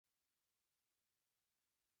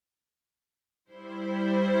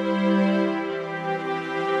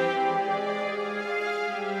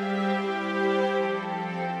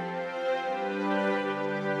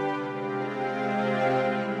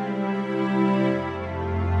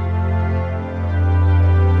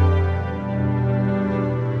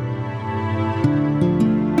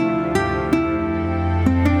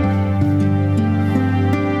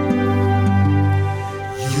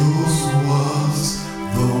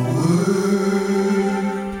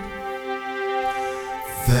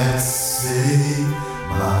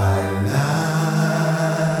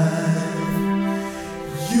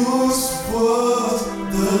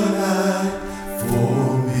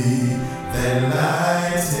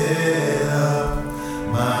lighted up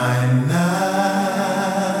my night.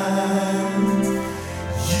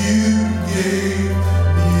 You gave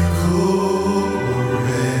me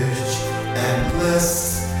courage and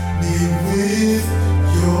blessed me with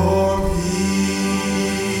your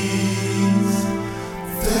peace.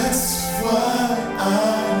 That's why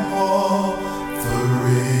I'm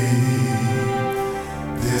offering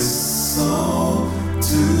this song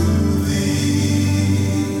to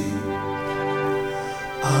thee.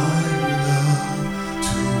 I love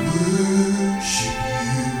to worship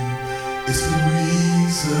you. It's the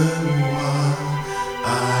reason why I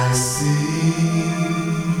sing.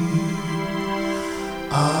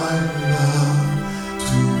 I love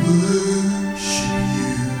to worship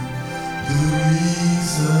you. You're the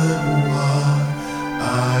reason why I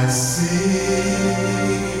sing.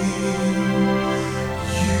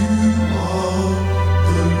 You are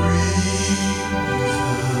the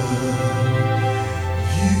reason.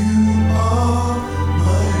 You are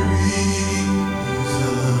my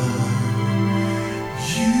reason.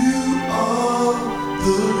 You are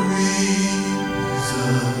the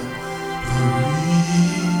reason. The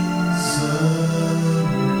reason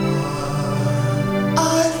why I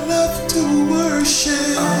love to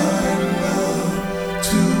worship. I love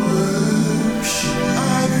to worship. I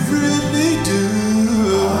really do.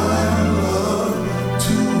 I love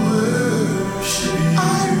to worship. I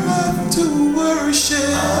love to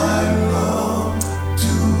worship. I love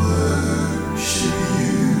to worship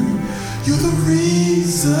you. You're the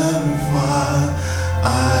reason why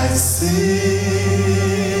I sing.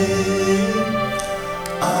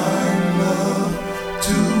 I love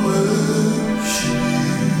to worship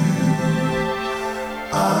you.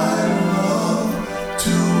 I love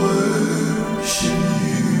to worship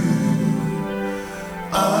you.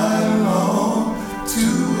 I long to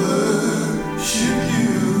worship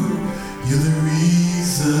you. You're the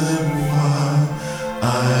reason why I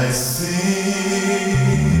sing.